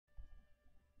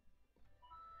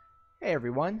Hey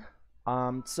everyone.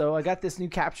 So I got this new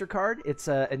capture card. It's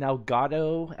an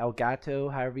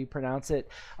Elgato, however you pronounce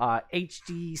it,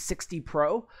 HD60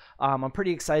 Pro. I'm pretty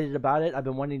excited about it. I've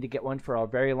been wanting to get one for a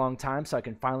very long time so I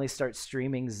can finally start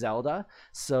streaming Zelda.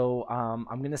 So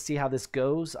I'm going to see how this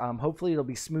goes. Hopefully it'll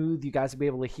be smooth. You guys will be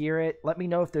able to hear it. Let me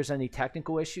know if there's any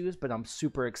technical issues, but I'm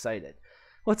super excited.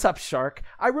 What's up, Shark?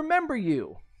 I remember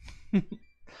you.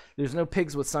 There's no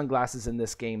pigs with sunglasses in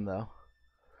this game, though.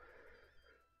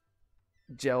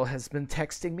 Jill has been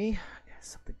texting me.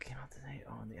 Something came out today.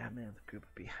 Oh, and the admin of the group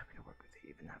would be happy to work with you,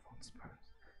 even have one surprise.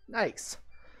 Nice.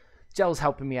 Jill's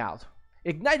helping me out.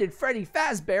 Ignited Freddy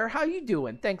Fazbear, how you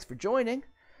doing? Thanks for joining.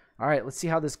 All right, let's see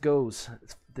how this goes.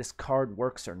 If this card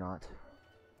works or not.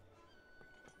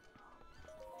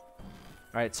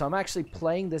 All right, so I'm actually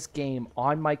playing this game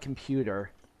on my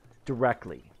computer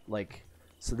directly.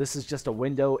 So this is just a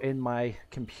window in my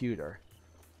computer.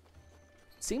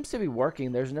 Seems to be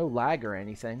working. There's no lag or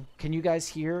anything. Can you guys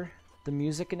hear the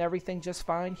music and everything just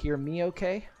fine? Hear me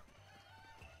okay?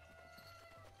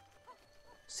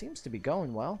 Seems to be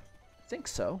going well. I think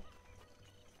so.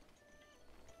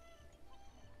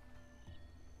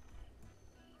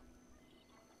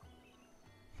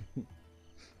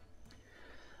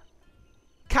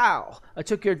 Kyle, I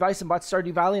took your advice and bought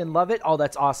Stardew Valley and love it. Oh,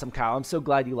 that's awesome, Kyle. I'm so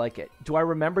glad you like it. Do I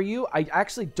remember you? I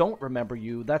actually don't remember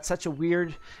you. That's such a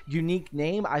weird, unique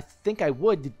name. I think I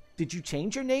would. Did you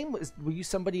change your name? Were you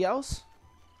somebody else?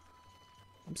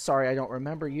 I'm sorry, I don't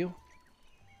remember you.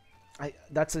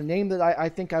 That's a name that I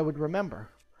think I would remember.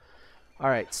 All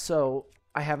right, so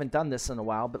I haven't done this in a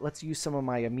while, but let's use some of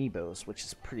my amiibos, which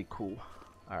is pretty cool.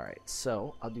 Alright,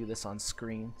 so I'll do this on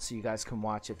screen so you guys can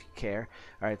watch if you care.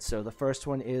 Alright, so the first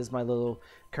one is my little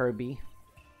Kirby.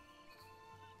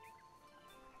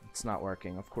 It's not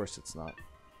working. Of course it's not.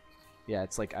 Yeah,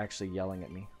 it's like actually yelling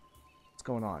at me. What's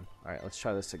going on? Alright, let's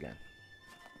try this again.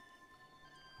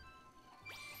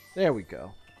 There we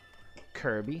go.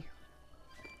 Kirby.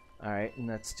 Alright, and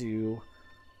let's do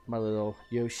my little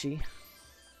Yoshi.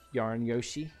 Yarn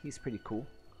Yoshi. He's pretty cool.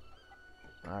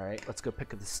 Alright, let's go pick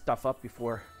this stuff up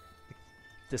before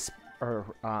despawns.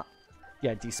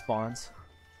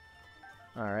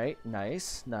 Alright,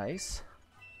 nice, nice.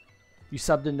 You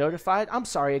subbed and notified? I'm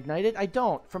sorry, Ignited, I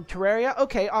don't. From Terraria?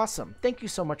 Okay, awesome. Thank you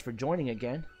so much for joining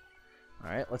again.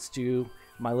 Alright, let's do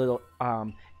my little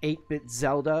 8-bit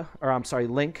Zelda, or I'm sorry,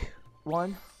 Link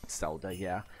one. Zelda,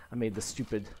 yeah. I made the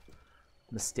stupid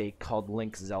mistake called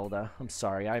Link Zelda. I'm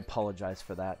sorry, I apologize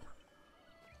for that.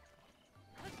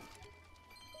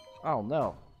 Oh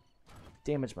no.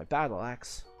 Damaged my battle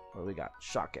axe. What do we got?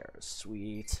 Shock arrows.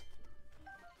 Sweet.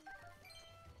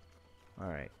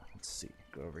 Alright, let's see.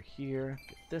 Go over here.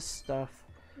 Get this stuff.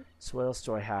 So what else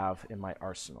do I have in my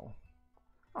arsenal?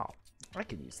 Oh, I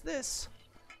can use this.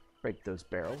 Break those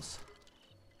barrels.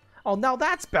 Oh, now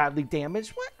that's badly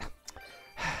damaged. What?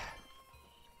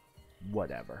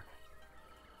 Whatever.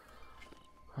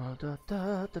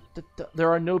 There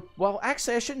are no... Well,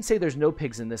 actually, I shouldn't say there's no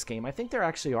pigs in this game. I think there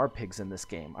actually are pigs in this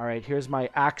game. Alright, here's my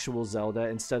actual Zelda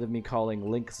instead of me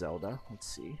calling Link Zelda. Let's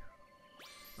see.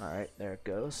 Alright, there it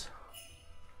goes.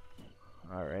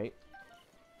 Alright.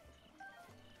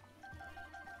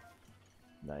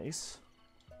 Nice.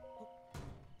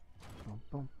 Boom,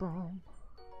 boom, boom.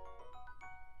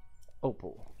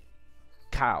 Opal.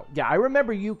 Kyle. Yeah, I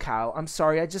remember you, Kyle. I'm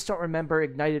sorry, I just don't remember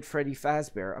Ignited Freddy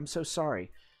Fazbear. I'm so sorry.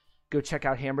 Go check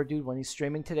out Hammer Dude when he's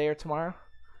streaming today or tomorrow.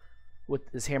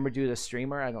 Is Hammer Dude a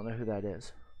streamer? I don't know who that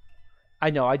is. I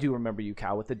know, I do remember you,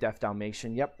 Cal, with the Deaf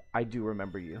Dalmatian. Yep, I do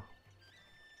remember you.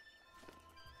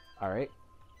 Alright.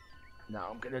 Now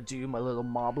I'm going to do my little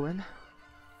moblin.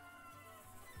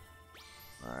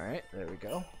 Alright, there we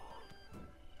go.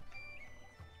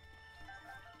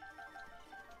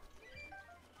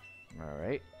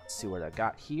 Alright, let's see what I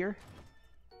got here.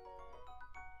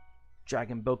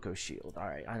 Dragon Boko shield.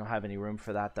 Alright, I don't have any room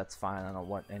for that. That's fine. I don't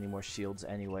want any more shields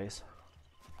anyways.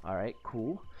 Alright,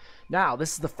 cool. Now,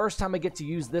 this is the first time I get to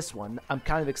use this one. I'm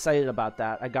kind of excited about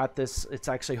that. I got this. It's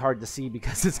actually hard to see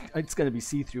because it's going to be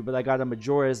see-through, but I got a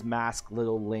Majora's Mask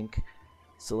little Link.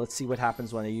 So let's see what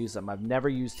happens when I use him. I've never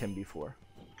used him before.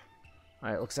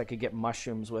 Alright, looks like I get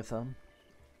mushrooms with him.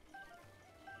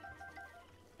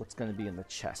 What's going to be in the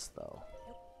chest, though?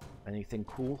 Anything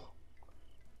cool?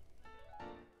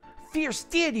 Fierce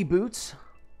deity boots!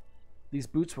 These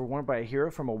boots were worn by a hero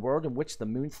from a world in which the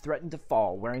moon threatened to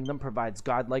fall. Wearing them provides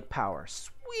godlike power.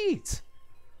 Sweet!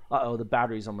 Uh-oh, the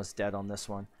battery's almost dead on this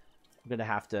one. I'm going to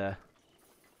have to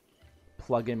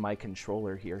plug in my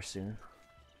controller here soon.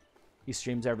 He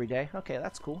streams every day? Okay,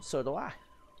 that's cool. So do I.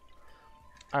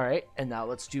 Alright, and now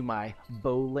let's do my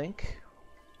bow link.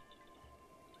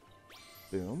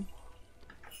 Boom.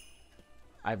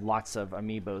 I have lots of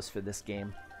amiibos for this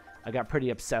game. I got pretty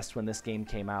obsessed when this game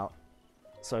came out.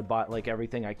 So I bought like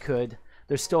everything I could.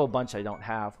 There's still a bunch I don't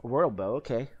have. A Royal Bow,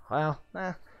 okay. Well,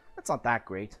 that's not that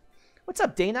great. What's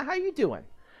up, Dana? How you doing?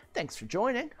 Thanks for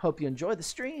joining. Hope you enjoy the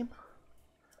stream.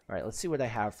 Alright, let's see what I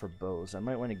have for bows. I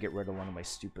might want to get rid of one of my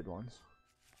stupid ones.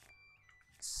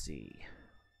 Let's see.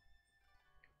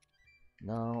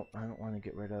 No, I don't want to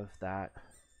get rid of that.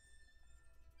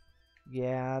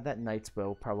 Yeah, that knight's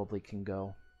bow probably can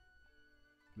go.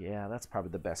 Yeah, that's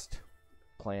probably the best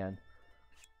plan.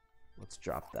 Let's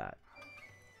drop that.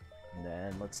 And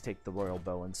then let's take the royal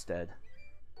bow instead.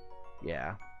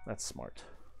 Yeah, that's smart.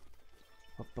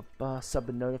 Sub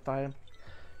and notify him.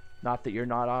 Not that you're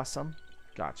not awesome.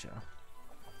 Gotcha.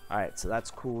 Alright, so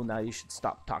that's cool. Now you should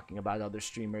stop talking about other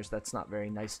streamers. That's not very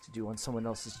nice to do on someone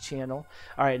else's channel.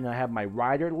 Alright, and I have my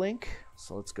rider link.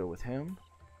 So let's go with him.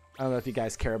 I don't know if you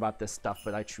guys care about this stuff,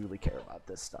 but I truly care about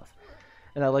this stuff.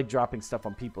 And I like dropping stuff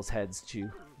on people's heads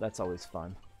too. That's always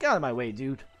fun. Get out of my way,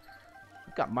 dude.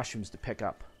 I've got mushrooms to pick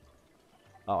up.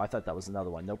 Oh, I thought that was another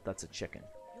one. Nope, that's a chicken.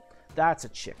 That's a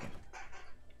chicken.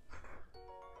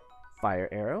 Fire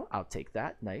arrow. I'll take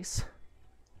that. Nice.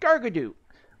 Gargadoot.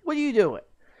 What are you doing?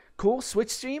 Cool. Switch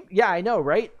stream? Yeah, I know,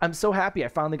 right? I'm so happy I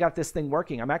finally got this thing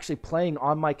working. I'm actually playing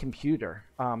on my computer.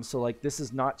 So, like, this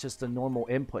is not just a normal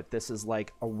input. This is,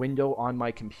 like, a window on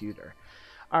my computer.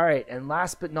 All right, and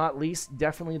last but not least,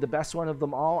 definitely the best one of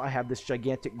them all, I have this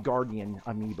gigantic Guardian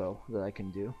amiibo that I can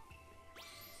do.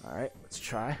 All right, let's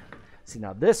try. See,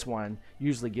 now this one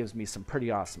usually gives me some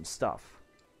pretty awesome stuff.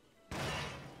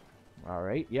 All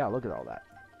right, yeah, look at all that.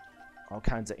 All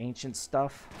kinds of ancient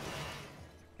stuff.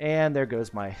 And there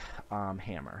goes my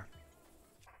hammer.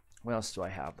 What else do I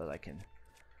have that I can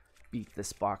beat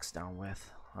this box down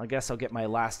with? I guess I'll get my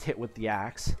last hit with the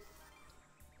axe.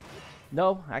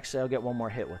 No, actually, I'll get one more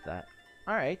hit with that.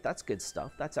 All right, that's good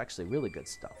stuff. That's actually really good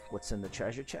stuff. What's in the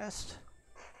treasure chest?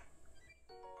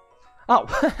 Oh,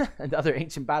 another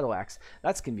ancient battle axe.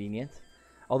 That's convenient.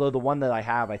 Although the one that I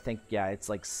have, I think, yeah, it's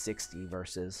like 60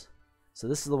 versus. So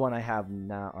this is the one I have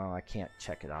now. Oh, I can't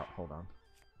check it out. Hold on.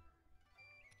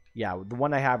 Yeah, the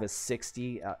one I have is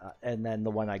 60, and then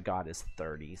the one I got is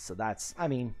 30. So that's, I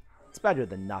mean, it's better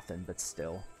than nothing, but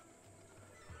still.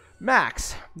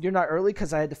 Max, you're not early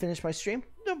because I had to finish my stream?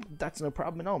 No, that's no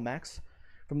problem at all, Max.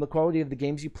 From the quality of the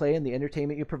games you play and the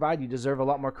entertainment you provide, you deserve a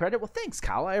lot more credit. Well, thanks,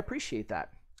 Kyle. I appreciate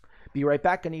that. Be right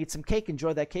back. Gonna eat some cake.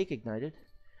 Enjoy that cake, Ignited.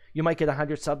 You might get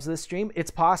 100 subs this stream. It's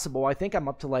possible. I think I'm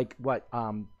up to like, what,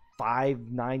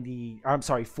 590, I'm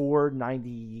sorry,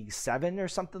 497 or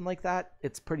something like that.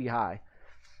 It's pretty high.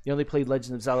 You only played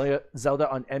Legend of Zelda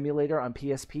on emulator on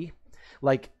PSP.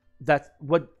 Like, that's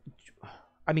what,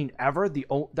 I mean, ever?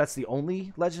 That's the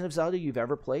only Legend of Zelda you've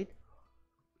ever played?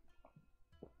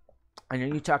 And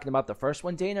are you talking about the first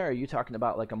one, Dana, or are you talking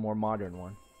about like a more modern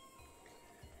one?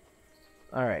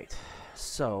 All right,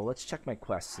 so let's check my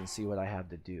quests and see what I have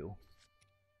to do.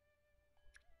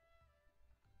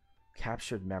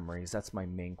 Captured memories, that's my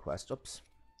main quest. Oops,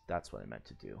 that's what I meant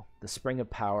to do. The Spring of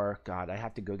Power, God, I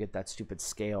have to go get that stupid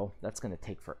scale. That's going to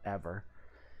take forever.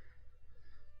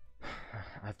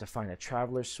 I have to find a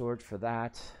Traveler's Sword for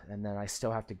that, and then I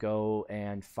still have to go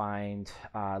and find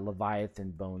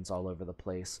Leviathan bones all over the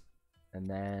place. And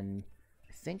then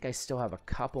I think I still have a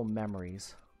couple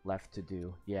memories left to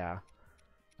do. Yeah,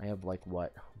 I have like,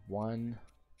 what, 1,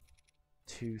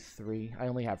 2, 3. I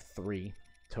only have 3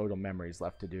 total memories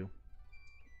left to do.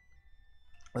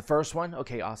 The first one?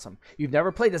 Okay, awesome. You've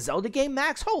never played a Zelda game,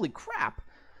 Max? Holy crap!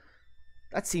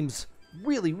 That seems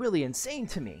really, really insane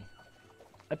to me.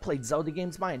 I played Zelda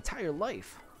games my entire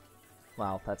life.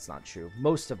 Well, that's not true.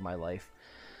 Most of my life.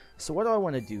 So what do I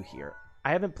want to do here?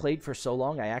 I haven't played for so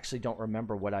long, I actually don't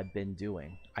remember what I've been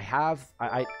doing.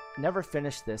 I never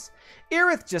finished this.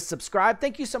 Irith just subscribed.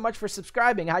 Thank you so much for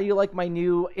subscribing. How do you like my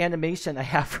new animation I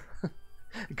have?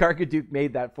 Gargadook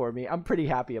made that for me. I'm pretty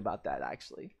happy about that,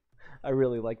 actually. I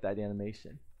really like that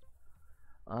animation.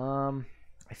 I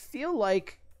feel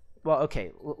like, well,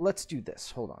 okay, let's do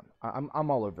this. Hold on. I'm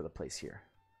all over the place here.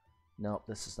 No,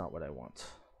 this is not what I want.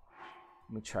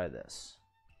 Let me try this.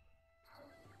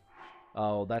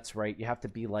 Oh, that's right. You have to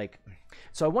be like...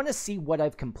 So I want to see what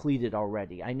I've completed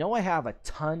already. I know I have a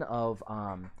ton of...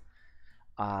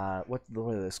 what are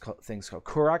those things called?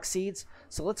 Korok seeds.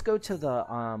 So let's go to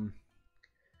the...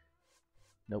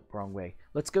 Nope, wrong way.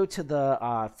 Let's go to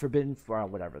the Forbidden...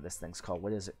 whatever this thing's called.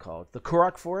 What is it called? The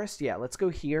Korok Forest? Yeah, let's go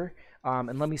here.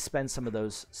 And let me spend some of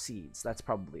those seeds. That's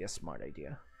probably a smart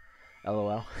idea.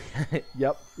 LOL.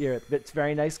 Yep, here. It's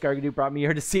very nice. Gargadoo brought me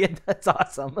here to see it. That's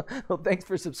awesome. Well, thanks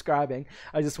for subscribing.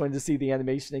 I just wanted to see the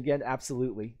animation again.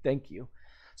 Absolutely. Thank you.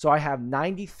 So I have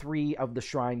 93 of the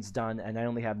shrines done, and I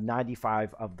only have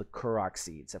 95 of the Kurok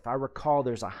seeds. If I recall,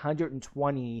 there's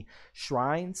 120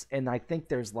 shrines, and I think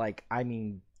there's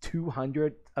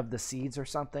 200 of the seeds or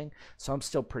something. So I'm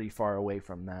still pretty far away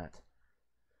from that.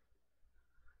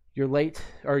 You're late,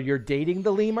 or you're dating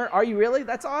the lemur? Are you really?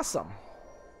 That's awesome.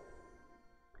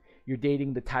 You're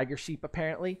dating the tiger sheep,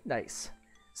 apparently. Nice.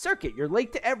 Circuit, you're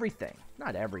late to everything.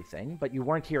 Not everything, but you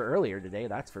weren't here earlier today,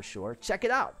 that's for sure. Check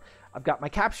it out. I've got my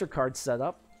capture card set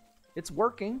up. It's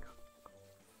working.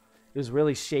 It was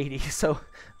really shady. So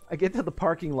I get to the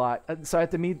parking lot. So I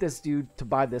have to meet this dude to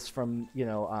buy this from,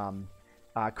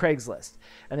 Craigslist.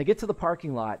 And I get to the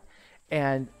parking lot.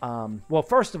 And, well,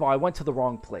 first of all, I went to the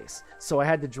wrong place. So I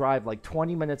had to drive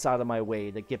 20 minutes out of my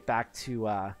way to get back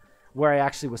to where I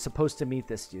actually was supposed to meet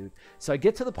this dude. So I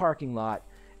get to the parking lot,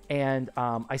 and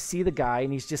I see the guy,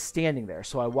 and he's just standing there.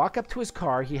 So I walk up to his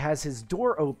car. He has his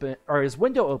door open, or his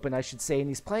window open, I should say, and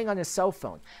he's playing on his cell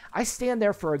phone. I stand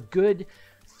there for a good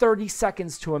 30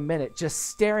 seconds to a minute just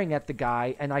staring at the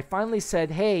guy, and I finally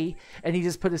said, hey, and he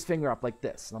just put his finger up like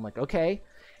this. And I'm like, okay.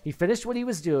 He finished what he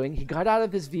was doing. He got out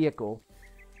of his vehicle,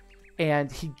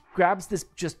 and he grabs this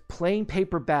just plain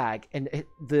paper bag, and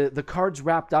the card's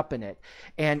wrapped up in it.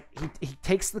 And he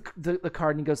takes the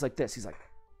card, and he goes like this. He's like,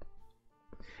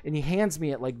 and he hands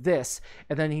me it like this.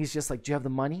 And then he's just like, do you have the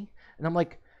money? And I'm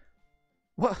like,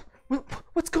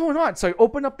 what's going on? So I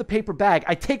open up the paper bag.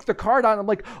 I take the card out. And I'm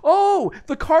like, oh,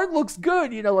 the card looks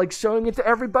good. Showing it to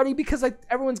everybody because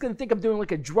everyone's going to think I'm doing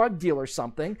a drug deal or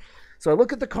something. So I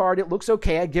look at the card. It looks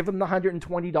okay. I give him the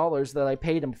 $120 that I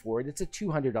paid him for it. It's a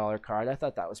 $200 card. I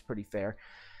thought that was pretty fair.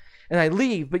 And I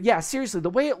leave. But yeah, seriously, the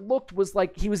way it looked was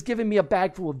like he was giving me a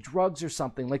bag full of drugs or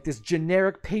something. Like this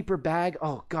generic paper bag.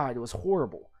 Oh, God, it was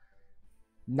horrible.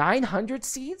 900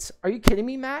 seeds? Are you kidding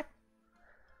me, Matt?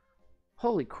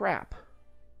 Holy crap.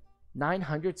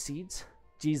 900 seeds?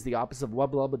 Geez, the opposite of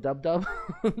wubba lubba dub dub.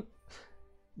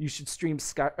 You should stream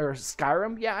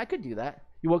Skyrim? Yeah, I could do that.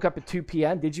 You woke up at 2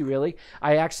 p.m.? Did you really?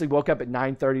 I actually woke up at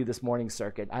 9:30 this morning,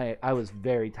 Circuit. I was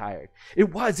very tired.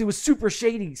 It was super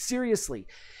shady, seriously.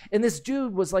 And this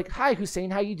dude was like, hi,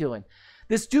 Hussein, how you doing?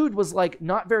 This dude was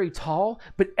not very tall,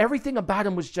 but everything about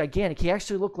him was gigantic. He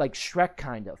actually looked like Shrek,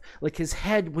 kind of. His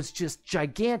head was just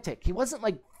gigantic. He wasn't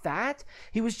fat.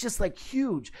 He was just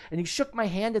huge. And he shook my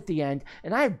hand at the end,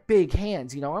 and I have big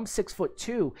hands. I'm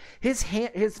 6'2".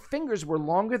 His fingers were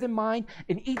longer than mine,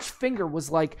 and each finger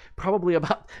was probably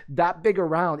about that big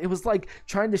around. It was like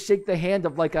trying to shake the hand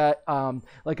of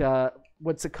a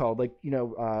what's it called?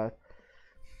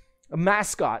 A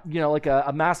mascot,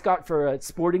 a mascot for a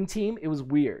sporting team. It was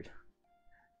weird.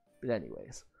 But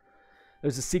anyways,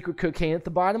 there's a secret cocaine at the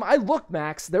bottom. I looked,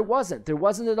 Max. There wasn't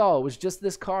at all. It was just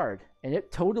this card. And it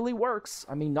totally works.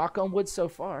 I mean, knock on wood so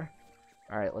far.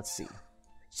 All right, let's see.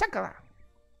 Shakala.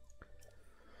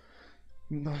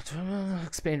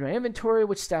 Expand my inventory.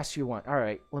 Which stats do you want? All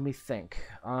right, let me think.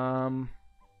 I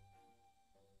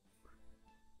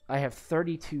have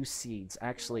 32 seeds.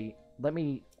 Actually, let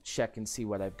me check and see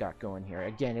what I've got going here.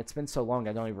 Again, it's been so long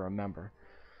I don't even remember.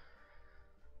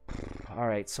 All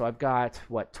right, so I've got,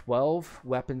 12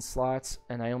 weapon slots,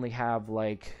 and I only have,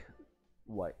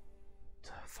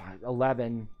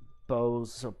 11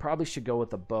 bows, so probably should go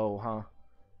with a bow, huh?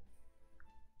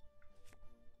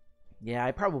 Yeah,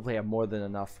 I probably have more than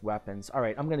enough weapons. All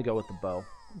right, I'm going to go with the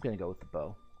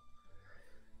bow.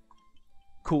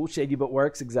 Cool, shady, but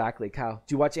works. Exactly, Kyle.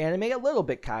 Do you watch anime? A little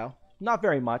bit, Kyle. Not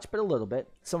very much, but a little bit.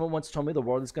 Someone once told me the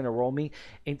world is going to roll me.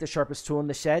 Ain't the sharpest tool in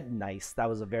the shed? Nice. That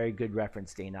was a very good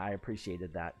reference, Dana. I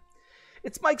appreciated that.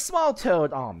 It's Mike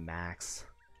Smalltoad. Oh, Max.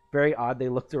 Very odd they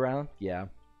looked around. Yeah.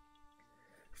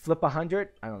 Flip 100?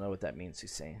 I don't know what that means,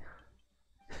 Hussein.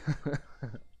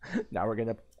 Now we're going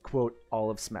to quote all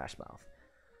of Smash Mouth.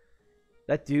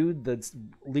 That dude, the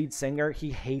lead singer, he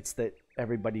hates that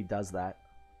everybody does that.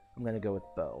 I'm going to go with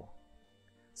bow.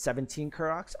 17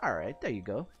 Kuroks? All right, there you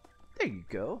go. There you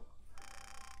go.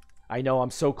 I know,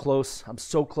 I'm so close. I'm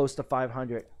so close to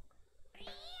 500.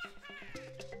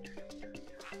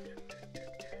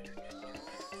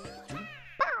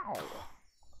 Bow!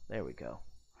 There we go.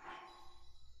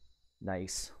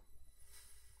 Nice.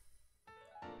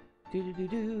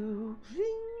 Do-do-do-do.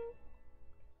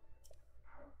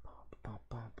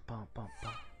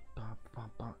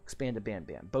 Expand a bam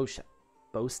bam.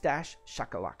 Bow stash.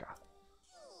 Shakalaka.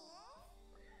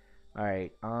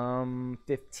 Alright,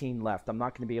 15 left. I'm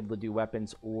not going to be able to do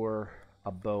weapons or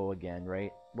a bow again,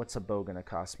 right? What's a bow going to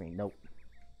cost me? Nope.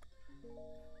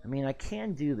 I mean, I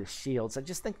can do the shields. I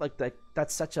just think like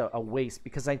that's such a waste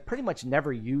because I pretty much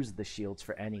never use the shields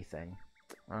for anything.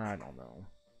 I don't know.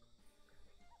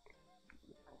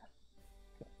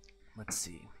 Let's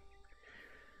see.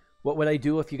 What would I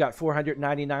do if you got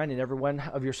 499 and every one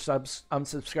of your subs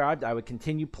unsubscribed? I would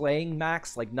continue playing,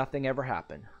 Max, like nothing ever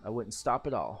happened. I wouldn't stop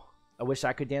at all. I wish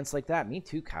I could dance like that. Me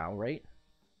too, Kyle, right?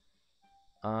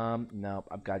 No,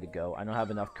 I've got to go. I don't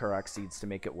have enough Karak seeds to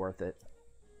make it worth it.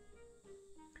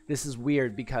 This is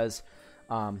weird because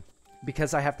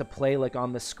I have to play like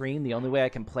on the screen. The only way I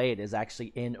can play it is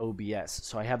actually in OBS.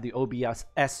 So I have the OBS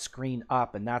screen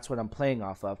up, and that's what I'm playing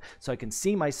off of. So I can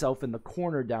see myself in the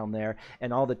corner down there,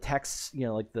 and all the text, you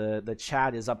know, like the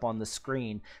chat is up on the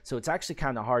screen. So it's actually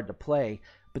kind of hard to play.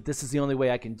 But this is the only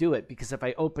way I can do it, because if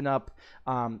I open up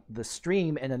the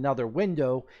stream in another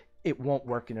window, it won't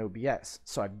work in OBS.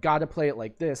 So I've got to play it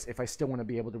like this if I still want to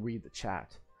be able to read the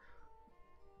chat.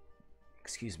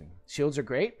 Excuse me. Shields are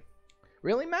great.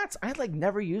 Really, Mats? I like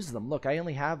never use them. Look, I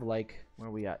only have like, where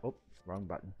are we at? Oh, wrong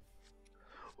button.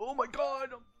 Oh my god,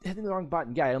 I'm hitting the wrong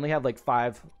button. Yeah, I only have like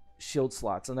 5 shield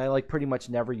slots, and I like pretty much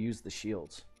never use the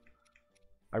shields.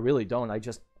 I really don't. I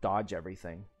just dodge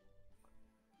everything.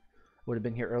 Would have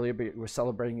been here earlier, but we're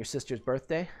celebrating your sister's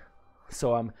birthday,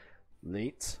 so I'm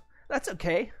late. That's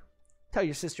okay. Tell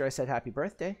your sister I said happy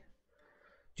birthday.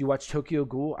 Do you watch Tokyo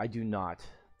Ghoul? I do not.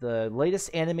 The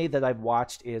latest anime that I've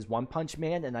watched is One Punch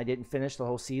Man, and I didn't finish the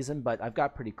whole season, but I've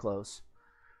got pretty close.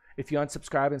 If you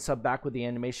unsubscribe and sub back with the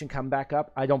animation come back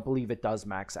up, I don't believe it does,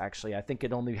 Max, actually. I think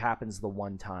it only happens the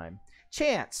one time.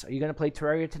 Chance, are you going to play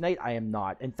Terraria tonight? I am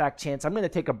not. In fact, Chance, I'm going to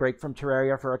take a break from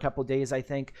Terraria for a couple days, I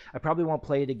think. I probably won't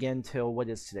play it again till, what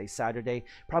is today, Saturday?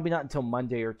 Probably not until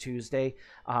Monday or Tuesday.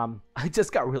 I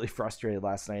just got really frustrated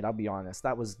last night, I'll be honest.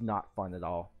 That was not fun at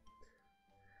all.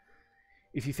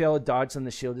 If you fail a dodge, then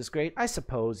the shield is great. I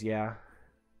suppose, yeah.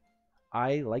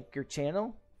 I like your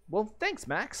channel. Well, thanks,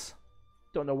 Max.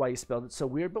 Don't know why you spelled it so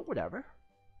weird, but whatever.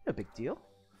 No big deal.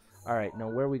 All right, now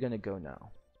where are we going to go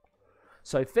now?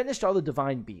 So I finished all the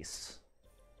Divine Beasts.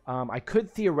 I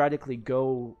could theoretically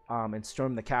go and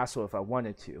storm the castle if I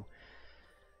wanted to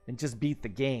and just beat the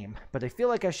game, but I feel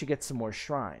like I should get some more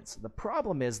shrines. The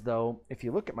problem is, though, if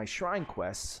you look at my shrine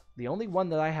quests, the only one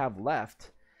that I have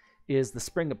left is the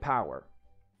Spring of Power.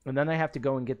 And then I have to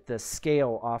go and get the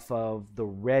scale off of the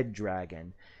Red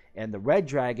Dragon. And the Red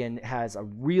Dragon has a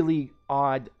really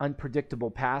odd, unpredictable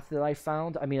path that I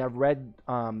found. I mean, I've read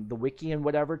the wiki and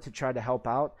whatever to try to help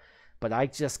out, but I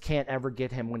just can't ever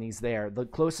get him when he's there. The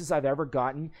closest I've ever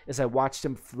gotten is I watched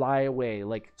him fly away,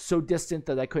 like so distant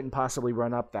that I couldn't possibly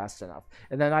run up fast enough.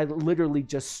 And then I literally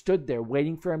just stood there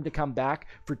waiting for him to come back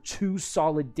for 2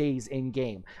 solid days in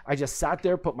game. I just sat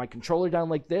there, put my controller down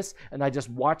like this, and I just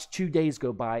watched 2 days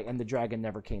go by, and the dragon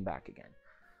never came back again.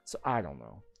 So I don't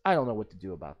know. I don't know what to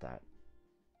do about that.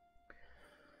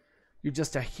 You're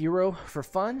just a hero for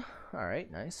fun? All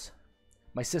right, nice.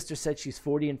 My sister said she's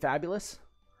 40 and fabulous.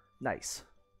 Nice.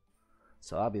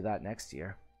 So I'll be that next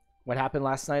year. What happened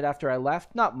last night after I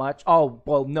left? Not much. Oh,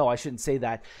 well, no, I shouldn't say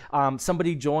that.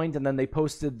 Somebody joined, and then they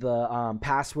posted the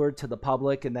password to the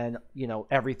public, and then, you know,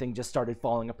 everything just started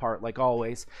falling apart like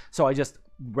always. So I just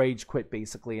rage quit,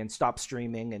 basically, and stopped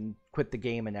streaming and quit the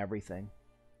game and everything.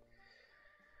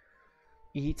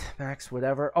 Eat, Max,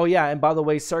 whatever. Oh, yeah, and by the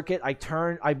way, Circuit, I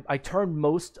turned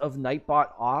most of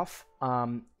Nightbot off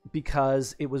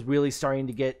because it was really starting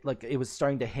to get, like, it was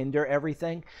starting to hinder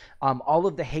everything. All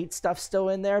of the hate stuff's still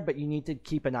in there, but you need to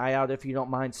keep an eye out, if you don't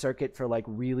mind, Circuit, for, like,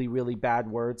 really, really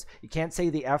bad words. You can't say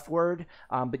the F word,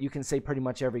 but you can say pretty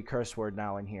much every curse word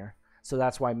now in here. So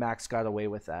that's why Max got away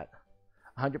with that.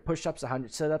 100 push-ups,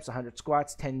 100 sit-ups, 100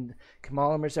 squats, 10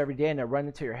 kilometers every day, and I run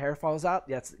until your hair falls out.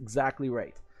 That's exactly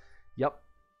right. Yep.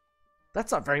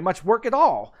 That's not very much work at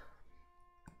all.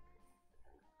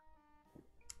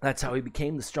 That's how he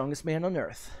became the strongest man on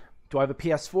earth. Do I have a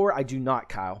PS4? I do not,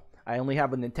 Kyle. I only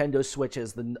have a Nintendo Switch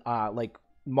as the like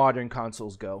modern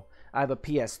consoles go. I have a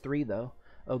PS3 though.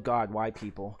 Oh God, why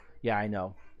people? Yeah, I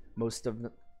know. Most of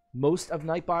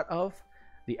Nightbot of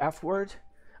the F word.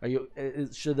 Are you?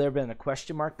 Should there have been a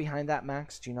question mark behind that,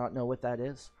 Max? Do you not know what that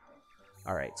is?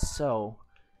 All right, so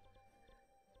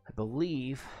I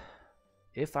believe,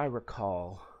 if I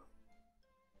recall.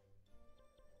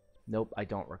 Nope, I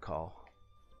don't recall.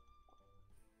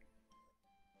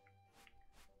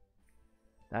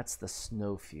 That's the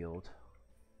snowfield.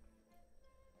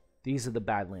 These are the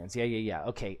Badlands. Yeah.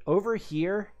 Okay, over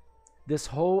here, this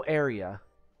whole area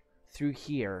through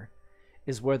here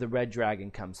is where the Red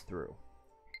Dragon comes through.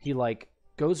 He, like,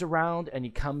 goes around and he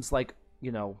comes, like,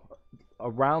 you know,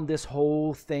 around this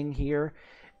whole thing here,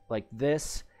 like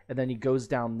this, and then he goes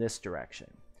down this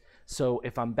direction. So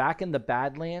if I'm back in the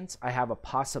Badlands, I have a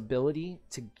possibility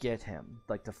to get him,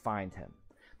 like to find him.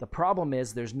 The problem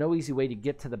is there's no easy way to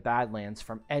get to the Badlands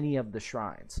from any of the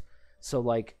shrines. So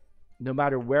like no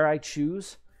matter where I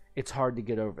choose, it's hard to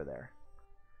get over there.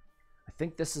 I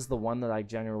think this is the one that I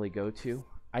generally go to.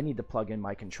 I need to plug in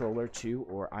my controller too,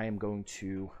 or I am going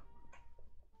to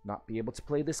not be able to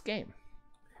play this game.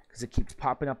 Because it keeps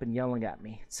popping up and yelling at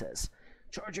me. It says,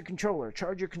 charge your controller,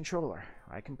 charge your controller.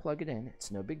 I can plug it in.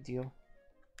 It's no big deal.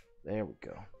 There we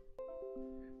go.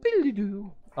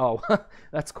 Oh,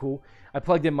 that's cool. I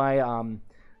plugged in my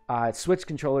Switch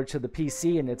controller to the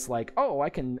PC, and it's like, oh, I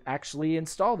can actually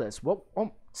install this. What?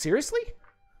 Oh, seriously?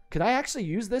 Can I actually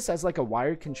use this as like a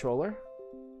wired controller?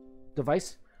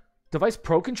 Device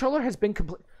Pro controller has been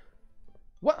complete.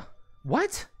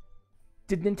 What?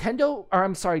 Did Nintendo, or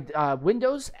I'm sorry,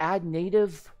 Windows add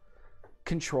native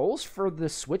controls for the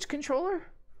Switch controller?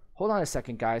 Hold on a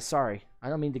second, guys. Sorry. I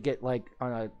don't mean to get like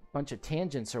on a bunch of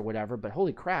tangents or whatever, but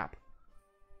holy crap.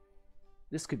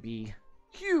 This could be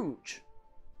huge.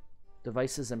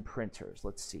 Devices and printers.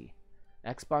 Let's see.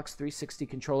 Xbox 360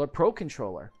 controller, Pro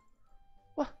controller.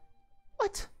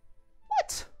 What?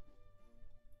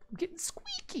 I'm getting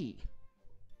squeaky.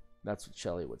 That's what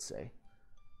Shelly would say.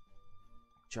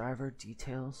 Driver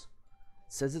details.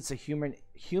 It says it's a human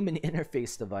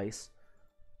interface device.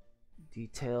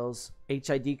 Details.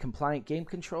 HID compliant game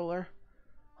controller.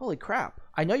 Holy crap.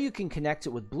 I know you can connect it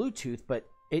with Bluetooth, but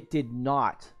it did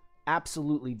not,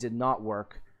 absolutely did not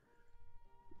work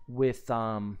with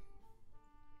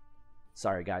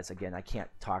sorry guys, again, I can't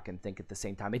talk and think at the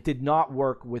same time. It did not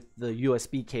work with the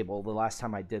USB cable the last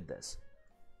time I did this.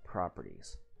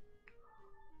 Properties.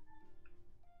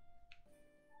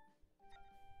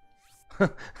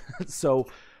 So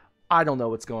I don't know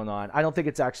what's going on. I don't think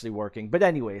it's actually working. But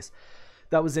anyways,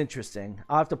 that was interesting.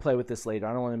 I'll have to play with this later.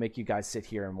 I don't want to make you guys sit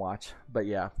here and watch. But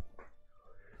yeah.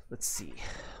 Let's see.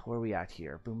 Where are we at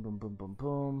here? Boom, boom, boom, boom,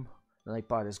 boom. The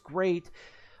Nightbot is great.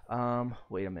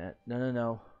 Wait a minute.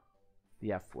 No.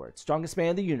 The F word. Strongest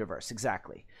man in the universe.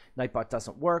 Exactly. Nightbot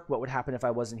doesn't work. What would happen if I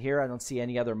wasn't here? I don't see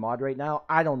any other mod right now.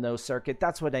 I don't know, Circuit.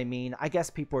 That's what I mean. I guess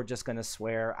people are just going to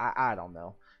swear. I don't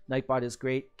know. Nightbot is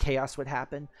great. Chaos would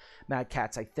happen. Mad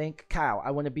Cats, I think. Kyle, I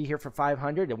want to be here for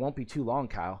 500. It won't be too long,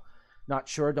 Kyle. Not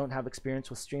sure. Don't have experience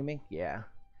with streaming. Yeah.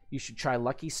 You should try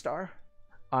Lucky Star.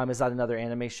 Is that another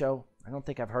anime show? I don't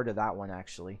think I've heard of that one,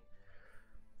 actually.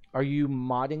 Are you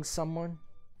modding someone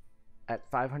at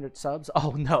 500 subs?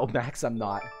 Oh, no, Max, I'm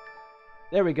not.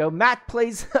 There we go. Matt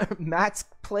Plays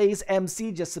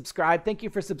MC just subscribed. Thank you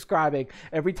for subscribing.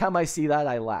 Every time I see that,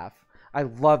 I laugh. I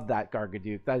love that,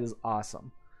 Gargaduke. That is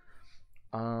awesome.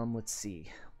 Let's see.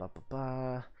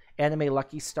 Anime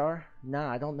Lucky Star? Nah,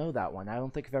 I don't know that one. I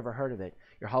don't think I've ever heard of it.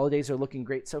 Your holidays are looking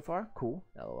great so far? Cool.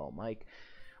 LOL, Mike.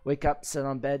 Wake up, sit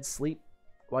on bed, sleep.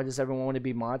 Why does everyone want to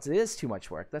be mods? It is too much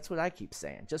work. That's what I keep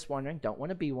saying. Just wondering. Don't want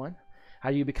to be one.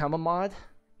 How do you become a mod?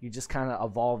 You just kind of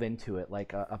evolve into it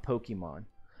like a Pokemon.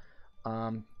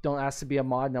 Don't ask to be a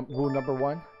mod. Rule number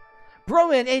 1.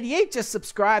 Broman88 just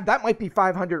subscribed. That might be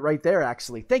 500 right there,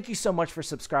 actually. Thank you so much for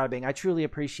subscribing. I truly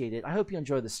appreciate it. I hope you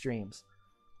enjoy the streams.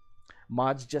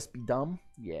 Mods just be dumb?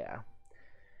 Yeah.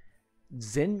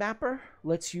 ZenMapper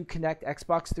lets you connect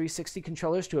Xbox 360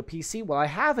 controllers to a PC. Well, I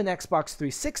have an Xbox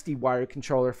 360 wired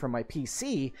controller for my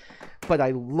PC, but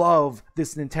I love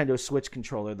this Nintendo Switch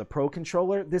controller, the Pro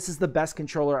controller. This is the best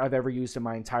controller I've ever used in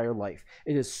my entire life.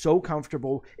 It is so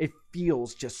comfortable. It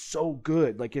feels just so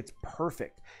good. Like, it's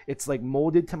perfect. It's like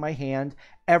molded to my hand.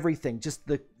 Everything. Just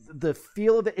the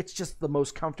feel of it. It's just the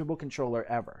most comfortable controller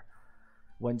ever.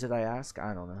 When did I ask?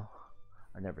 I don't know.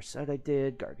 I never said I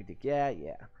did. Gargadik.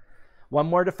 Yeah. One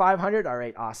more to 500? All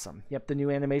right, awesome. Yep, the new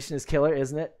animation is killer,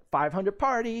 isn't it? 500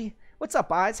 party. What's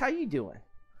up, eyes? How you doing?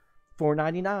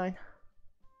 $4.99.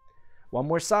 One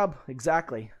more sub.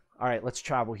 Exactly. All right, let's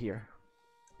travel here.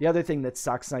 The other thing that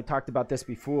sucks, and I talked about this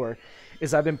before,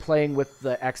 is I've been playing with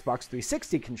the Xbox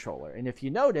 360 controller. And if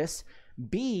you notice,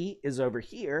 B is over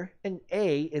here, and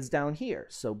A is down here.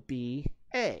 So B,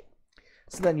 A.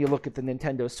 So then you look at the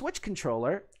Nintendo Switch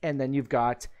controller, and then you've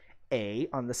got A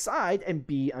on the side and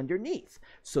B underneath.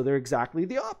 So they're exactly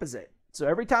the opposite. So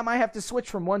every time I have to switch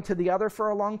from one to the other for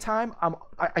a long time,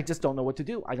 I just don't know what to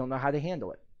do. I don't know how to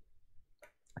handle it.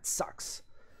 It sucks.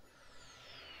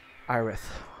 Irith.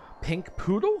 Pink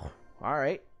Poodle? All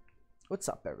right. What's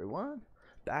up, everyone?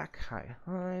 Back. Hi.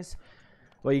 Highs.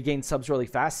 Well, you gained subs really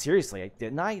fast. Seriously,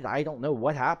 didn't I? I don't know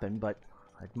what happened, but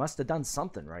I must have done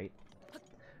something right.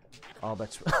 Oh,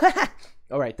 that's...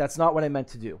 All right, that's not what I meant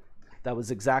to do. That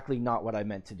was exactly not what I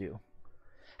meant to do.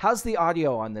 How's the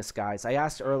audio on this, guys? I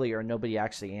asked earlier and nobody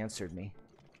actually answered me.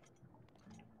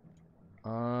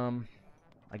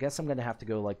 I guess I'm going to have to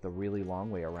go like the really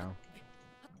long way around.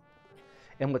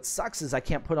 And what sucks is I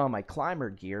can't put on my climber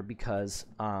gear because,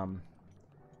 I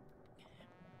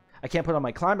can't put on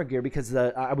my climber gear because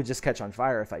I would just catch on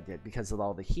fire if I did because of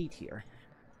all the heat here.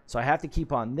 So I have to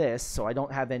keep on this, so I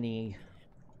don't have any,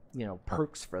 you know,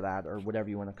 perks for that or whatever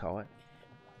you want to call it.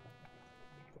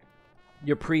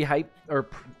 Your pre-hype or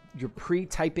your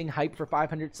pre-typing hype for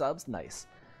 500 subs? Nice.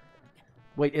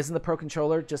 Wait, isn't the Pro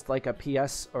Controller just like a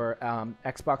PS or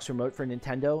Xbox remote for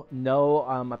Nintendo? No,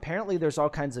 apparently there's all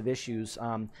kinds of issues.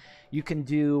 You can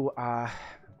do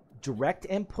direct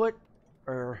input,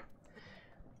 or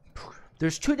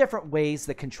there's two different ways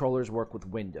that controllers work with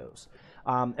Windows.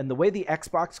 And the way the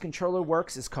Xbox controller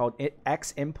works is called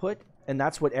X input, and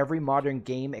that's what every modern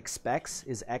game expects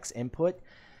is X input.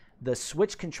 The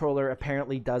Switch controller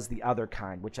apparently does the other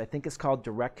kind, which I think is called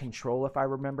direct control, if I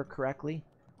remember correctly.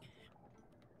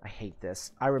 I hate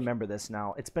this. I remember this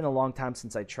now. It's been a long time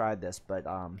since I tried this, but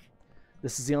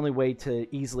this is the only way to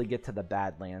easily get to the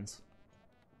Badlands.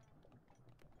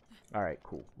 Alright,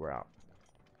 cool. We're out.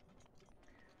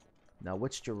 Now,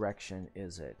 which direction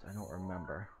is it? I don't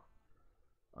remember.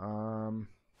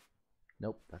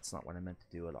 Nope, that's not what I meant to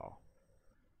do at all.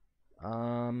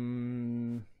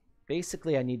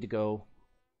 Basically, I need to go...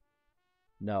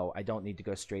 No, I don't need to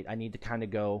go straight. I need to kind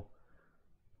of go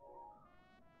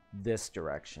this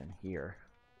direction here.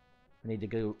 I need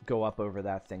to go up over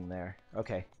that thing there.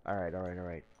 Okay. Alright, alright,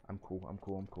 alright. I'm cool, I'm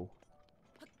cool, I'm cool.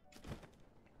 Am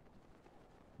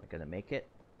I gonna make it?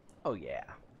 Oh, yeah.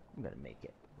 I'm gonna make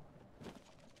it.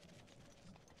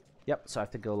 Yep, so I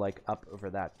have to go, like, up over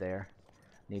that there.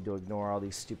 Need to ignore all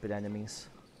these stupid enemies.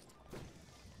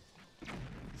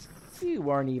 You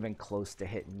weren't even close to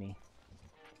hitting me.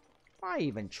 Why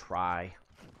even try?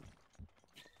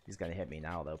 He's gonna hit me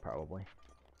now, though, probably.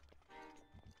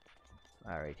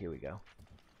 Alright, here we go.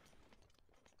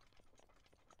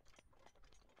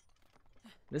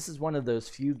 This is one of those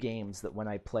few games that when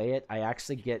I play it, I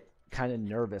actually get kind of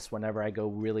nervous whenever I go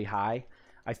really high.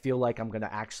 I feel like I'm going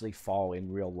to actually fall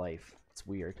in real life. It's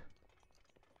weird.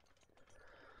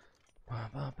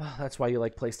 That's why you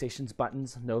like PlayStation's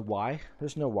buttons. No Y?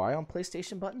 There's no Y on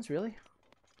PlayStation buttons, really?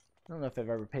 I don't know if I've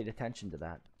ever paid attention to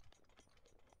that.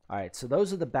 Alright, so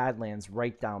those are the Badlands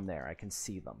right down there. I can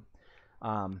see them.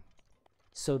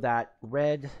 So that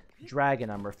red dragon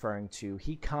I'm referring to,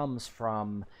 he comes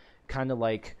from kind of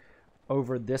like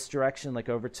over this direction, like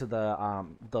over to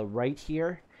the right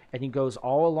here, and he goes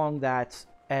all along that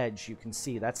edge. You can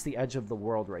see that's the edge of the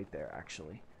world right there,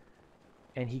 actually.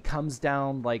 And he comes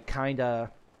down like kind of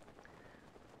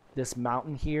this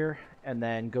mountain here and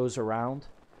then goes around.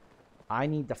 I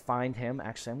need to find him.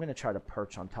 Actually, I'm going to try to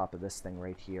perch on top of this thing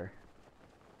right here.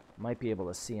 Might be able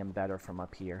to see him better from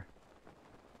up here.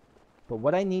 But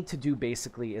what I need to do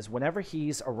basically is whenever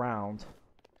he's around,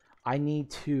 I need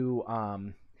to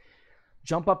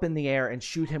jump up in the air and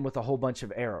shoot him with a whole bunch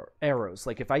of arrows.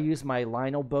 Like if I use my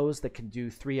Lionel bows that can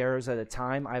do 3 arrows at a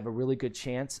time, I have a really good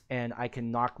chance, and I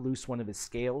can knock loose one of his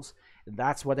scales.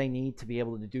 That's what I need to be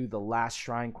able to do the last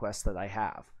shrine quest that I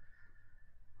have.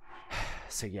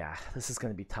 So yeah, this is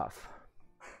going to be tough.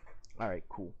 All right,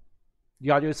 cool.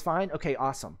 The audio is fine? Okay,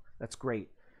 awesome. That's great.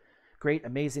 Great,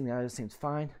 amazing. The audio seems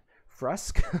fine.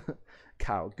 Frusk.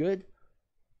 Kyle, good.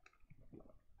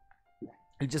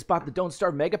 You just bought the Don't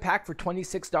Starve Mega Pack for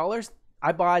 $26?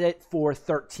 I bought it for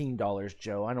 $13,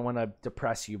 Joe. I don't want to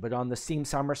depress you, but on the Steam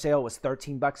Summer Sale, it was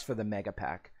 $13 for the Mega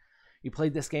Pack. You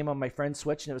played this game on my friend's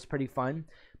Switch, and it was pretty fun,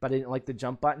 but I didn't like the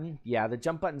jump button. Yeah, the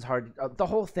jump button's hard. The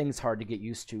whole thing's hard to get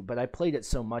used to, but I played it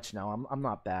so much now. I'm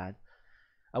not bad.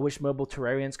 I wish Mobile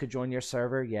Terrarians could join your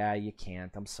server. Yeah, you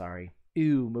can't. I'm sorry.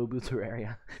 Ew, Mobile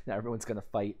Terraria. Now everyone's going to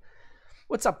fight.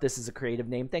 What's up? This is a creative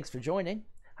name. Thanks for joining.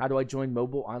 How do I join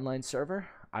mobile online server?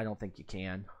 I don't think you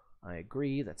can. I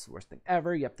agree. That's the worst thing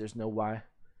ever. Yep, there's no Y.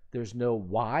 There's no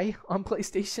Y on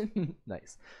PlayStation.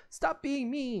 Nice. Stop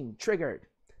being mean. Triggered.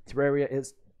 Terraria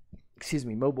is, excuse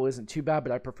me, mobile isn't too bad,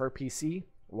 but I prefer PC.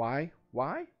 Why?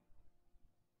 Why?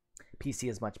 PC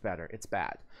is much better. It's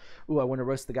bad. Ooh, I want to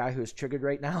roast the guy who is triggered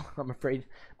right now. I'm afraid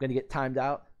I'm going to get timed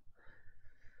out.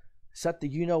 Shut the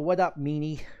you-know-what up,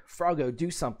 meanie. Froggo,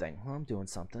 do something. Well, I'm doing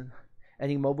something.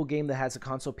 Any mobile game that has a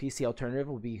console PC alternative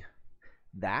will be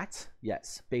that?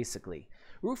 Yes, basically.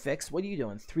 Rufix, what are you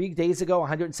doing? 3 days ago,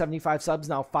 175 subs,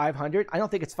 now 500? I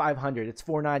don't think it's 500. It's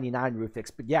 499,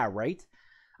 Rufix. But yeah, right?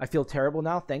 I feel terrible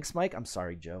now. Thanks, Mike. I'm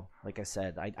sorry, Joe. Like I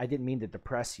said, I didn't mean to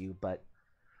depress you, but...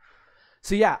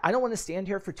 So yeah, I don't want to stand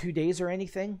here for 2 days or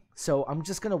anything. So I'm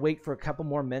just going to wait for a couple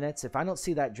more minutes. If I don't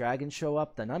see that dragon show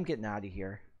up, then I'm getting out of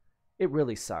here. It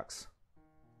really sucks.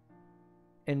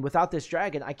 And without this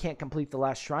dragon, I can't complete the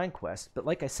last shrine quest. But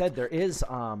like I said, there is,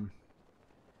 I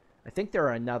think there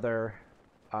are another,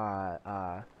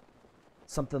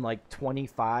 something like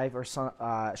 25 or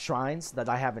so, shrines that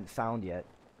I haven't found yet.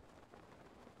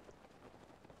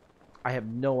 I have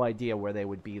no idea where they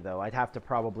would be, though. I'd have to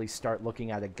probably start looking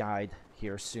at a guide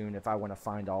here soon if I want to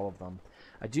find all of them.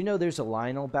 I do know there's a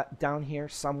Lionel down here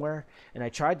somewhere, and I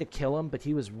tried to kill him, but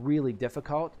he was really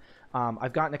difficult.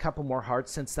 I've gotten a couple more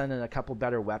hearts since then and a couple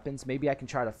better weapons. Maybe I can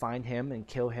try to find him and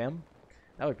kill him.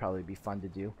 That would probably be fun to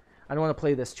do. I don't want to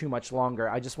play this too much longer.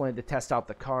 I just wanted to test out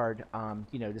the card,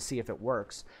 you know, to see if it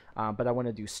works. But I want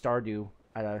to do Stardew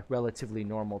at a relatively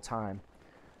normal time.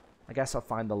 I guess I'll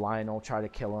find the Lionel, try to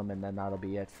kill him, and then that'll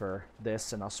be it for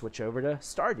this, and I'll switch over to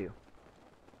Stardew.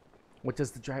 What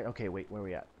does the dragon... Okay, wait, where are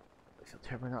we at?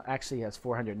 Actually, he has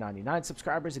 499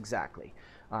 subscribers, exactly.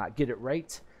 Get it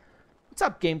right. What's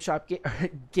up, Game Shock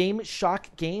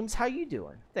Games? How you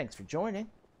doing? Thanks for joining.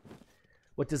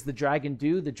 What does the dragon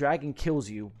do? The dragon kills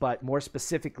you, but more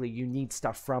specifically, you need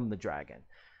stuff from the dragon.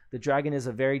 The dragon is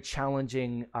a very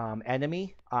challenging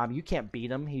enemy. You can't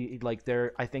beat him.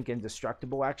 They're, I think,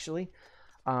 indestructible, actually.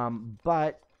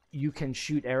 But you can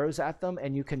shoot arrows at them,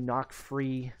 and you can knock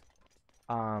free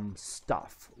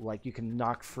stuff. Like, you can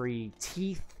knock free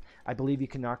teeth. I believe you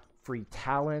can knock free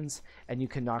talons, and you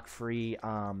can knock free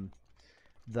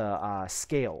the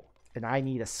scale. And I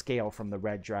need a scale from the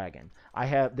red dragon.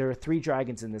 There are 3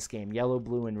 dragons in this game, yellow,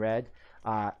 blue, and red.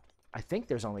 I think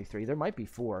there's only 3. There might be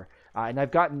 4. And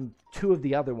I've gotten 2 of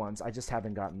the other ones. I just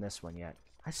haven't gotten this one yet.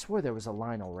 I swore there was a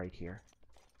Lionel right here.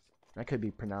 I could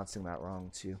be pronouncing that wrong,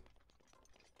 too.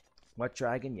 What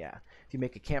dragon? Yeah. If you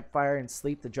make a campfire and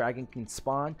sleep, the dragon can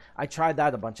spawn. I tried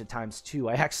that a bunch of times, too.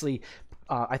 I actually...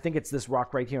 I think it's this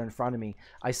rock right here in front of me.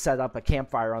 I set up a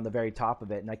campfire on the very top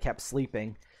of it, and I kept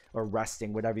sleeping, or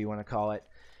resting, whatever you want to call it.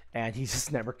 And he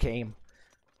just never came.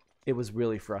 It was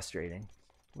really frustrating.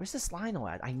 Where's this Lionel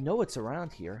at? I know it's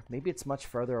around here. Maybe it's much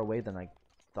further away than I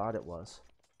thought it was.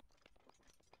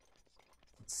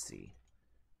 Let's see.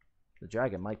 The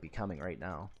dragon might be coming right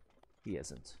now. He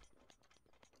isn't.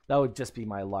 That would just be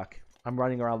my luck. I'm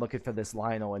running around looking for this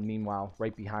Lionel, and meanwhile,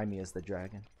 right behind me is the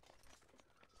dragon.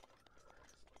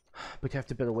 But you have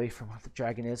to get away from what the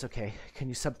dragon is. Okay, can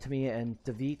you sub to me and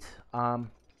David?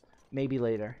 Maybe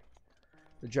later.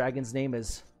 The dragon's name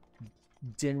is...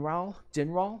 Dinral?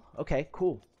 Dinral? Okay,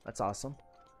 cool. That's awesome.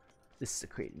 This is a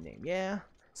creative name. Yeah.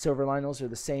 Silver Lionels are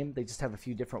the same. They just have a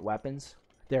few different weapons.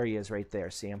 There he is right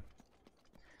there. See him?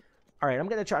 Alright, I'm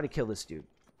going to try to kill this dude.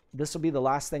 This will be the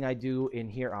last thing I do in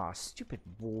here. Aw, stupid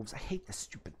wolves. I hate the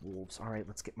stupid wolves. Alright,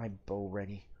 let's get my bow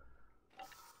ready.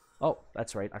 Oh,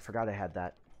 that's right. I forgot I had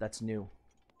that. That's new.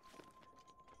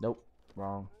 Nope.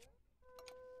 Wrong.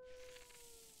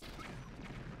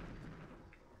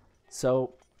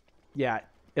 So... yeah,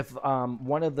 if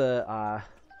one of the,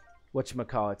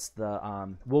 whatchamacallits,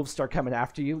 the wolves start coming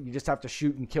after you, you just have to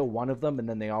shoot and kill one of them, and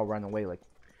then they all run away like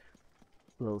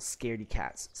little scaredy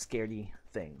cats, scaredy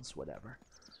things, whatever.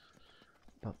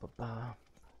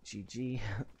 GG.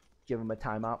 Give him a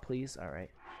timeout, please. All right.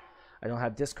 I don't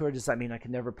have Discord. Does that mean I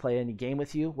can never play any game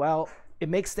with you? Well, it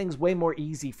makes things way more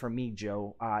easy for me,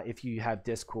 Joe, if you have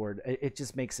Discord. It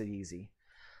just makes it easy.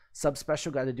 Sub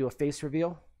special, got to do a face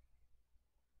reveal.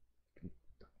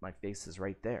 My face is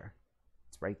right there.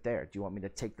 It's right there. Do you want me to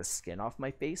take the skin off my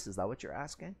face? Is that what you're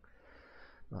asking?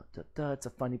 It's a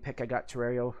funny pick. I got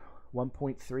Terraria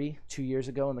 1.3 2 years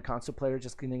ago, and the console player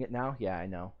just getting it now. Yeah, I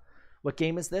know. What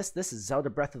game is this? This is Zelda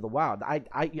Breath of the Wild.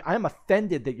 I'm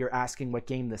offended that you're asking what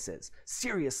game this is.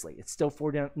 Seriously, it's still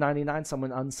 $4.99. Someone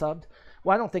unsubbed?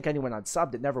 Well, I don't think anyone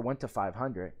unsubbed. It never went to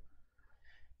 500.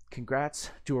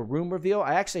 Congrats. Do a room reveal.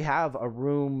 I actually have a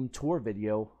room tour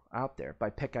video out there.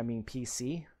 By pick, I mean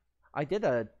PC. I did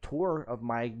a tour of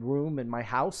my room and my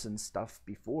house and stuff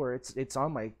before. It's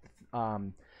on my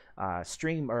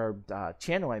stream or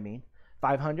channel. I mean,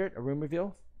 500 a room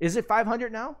reveal. Is it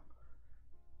 500 now?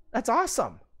 That's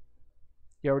awesome.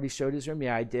 You already showed his room.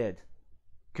 Yeah, I did.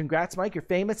 Congrats, Mike. You're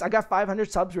famous. I got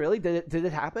 500 subs. Really? Did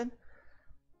it happen?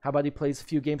 How about he plays a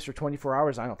few games for 24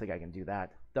 hours? I don't think I can do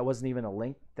that. That wasn't even a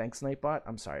link. Thanks, Nightbot.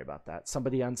 I'm sorry about that.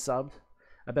 Somebody unsubbed.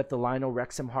 I bet the Lionel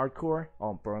wrecks him hardcore.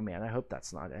 Oh, bro, man, I hope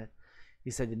that's not it. He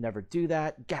said he'd never do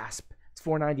that. Gasp. It's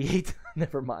 498.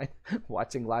 Never mind.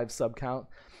 Watching live sub count.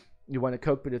 You want a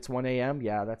Coke, but it's 1 a.m.?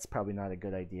 Yeah, that's probably not a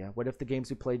good idea. What if the games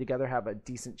we play together have a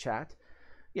decent chat?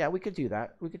 Yeah, we could do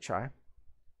that. We could try.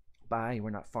 Bye. We're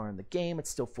not far in the game. It's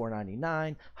still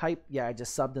 $4.99. Hype. Yeah, I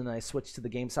just subbed and then I switched to the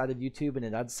game side of YouTube and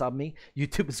it unsubbed me.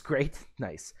 YouTube is great.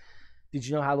 Nice. Did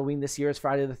you know Halloween this year is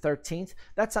Friday the 13th?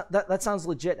 That sounds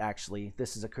legit, actually.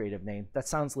 This is a creative name. That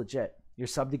sounds legit. You're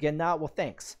subbed again now? Well,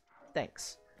 thanks.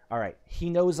 Thanks. All right. He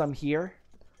knows I'm here.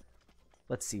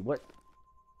 Let's see. What?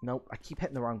 Nope. I keep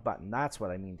hitting the wrong button. That's what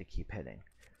I mean to keep hitting.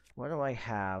 What do I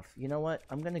have? You know what?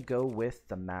 I'm going to go with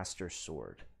the Master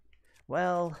Sword.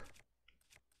 Well.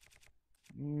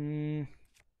 What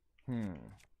do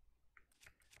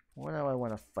I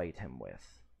want to fight him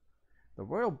with? The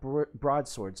Royal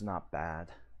Broadsword's not bad.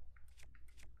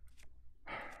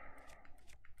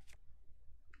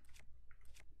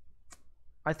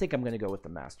 I think I'm going to go with the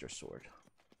Master Sword.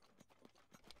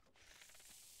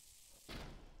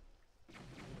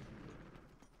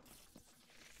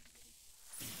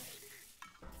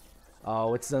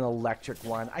 Oh, it's an electric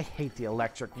one. I hate the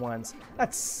electric ones.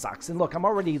 That sucks. And look, I'm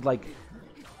already like...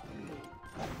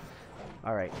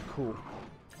 Alright, cool.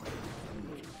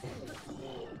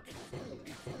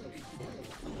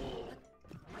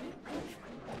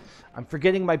 I'm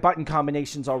forgetting my button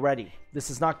combinations already.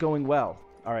 This is not going well.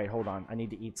 Alright, hold on. I need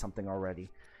to eat something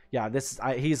already. Yeah,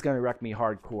 he's going to wreck me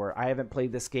hardcore. I haven't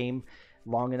played this game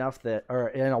long enough or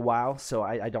in a while, so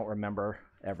I don't remember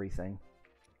everything.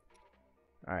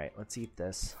 Alright, let's eat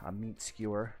this. A meat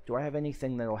skewer. Do I have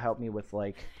anything that'll help me with,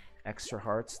 like, extra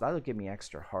hearts? That'll give me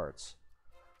extra hearts.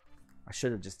 I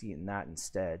should have just eaten that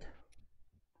instead.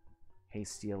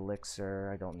 Hasty elixir.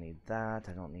 I don't need that.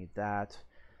 I don't need that.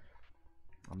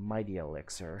 A mighty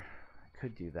elixir. I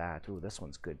could do that. Ooh, this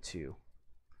one's good, too.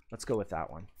 Let's go with that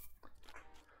one.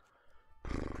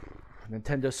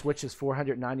 Nintendo Switch is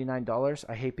 $499.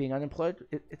 I hate being unemployed.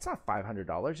 It's not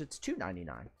 $500. It's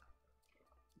 $299.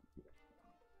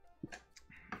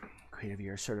 Creative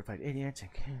Year Certified Idiot.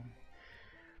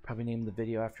 Probably name the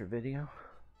video after video.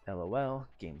 LOL.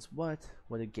 Games what?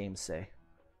 What did Games say?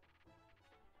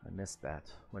 I missed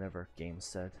that. Whatever Games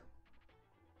said.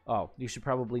 Oh, you should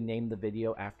probably name the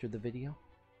video after the video.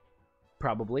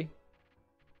 Probably.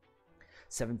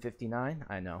 7:59.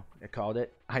 I know. I called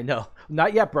it. I know.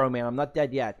 Not yet, bro, man. I'm not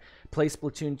dead yet. Play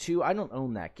Splatoon 2. I don't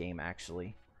own that game,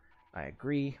 actually. I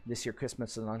agree. This year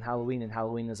Christmas is on Halloween, and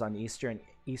Halloween is on Easter, and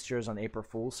Easter is on April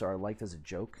Fool's, so our life is a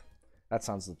joke. That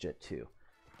sounds legit, too.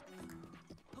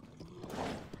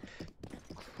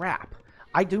 Crap.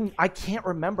 I can't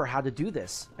remember how to do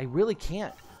this. I really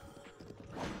can't.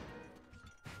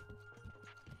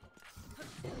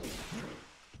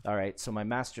 Alright, so my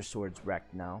Master Sword's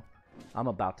wrecked now. I'm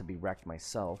about to be wrecked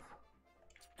myself.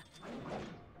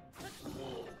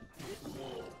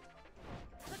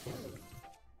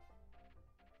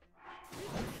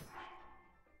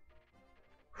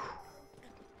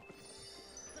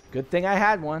 Good thing I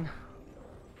had one.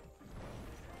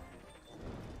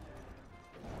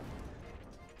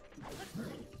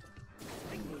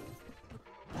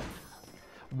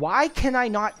 Why can I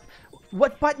not...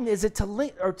 What button is it to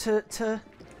link or to...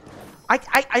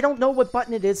 I don't know what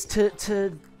button it is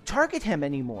to target him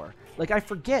anymore. Like, I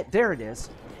forget. There it is.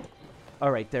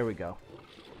 All right, there we go.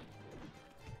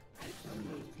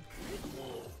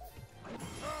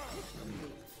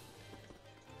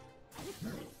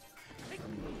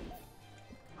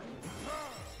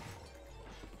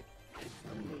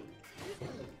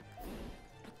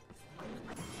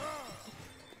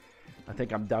 I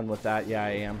think I'm done with that. Yeah, I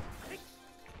am.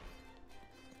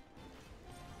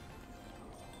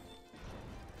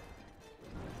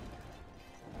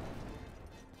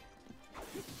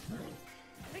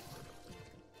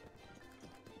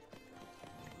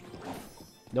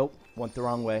 Nope, went the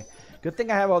wrong way. Good thing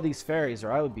I have all these fairies,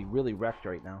 or I would be really wrecked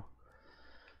right now.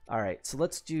 Alright, so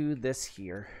let's do this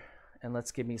here. And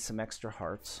let's give me some extra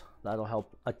hearts. That'll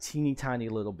help a teeny tiny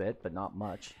little bit, but not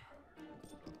much.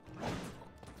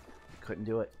 Couldn't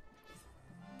do it.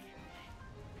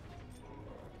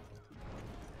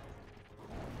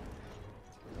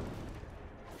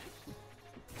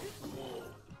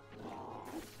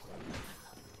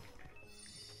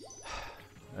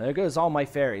 There goes all my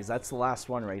fairies. That's the last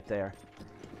one right there.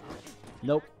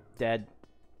 Nope, dead.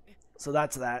 So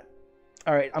that's that.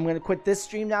 Alright, I'm going to quit this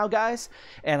stream now, guys.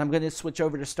 And I'm going to switch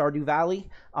over to Stardew Valley.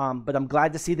 But I'm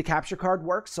glad to see the capture card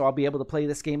work. So I'll be able to play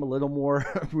this game a little more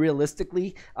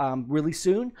realistically really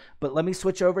soon. But let me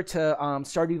switch over to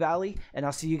Stardew Valley. And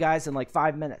I'll see you guys in like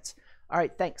 5 minutes.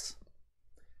 Alright, thanks.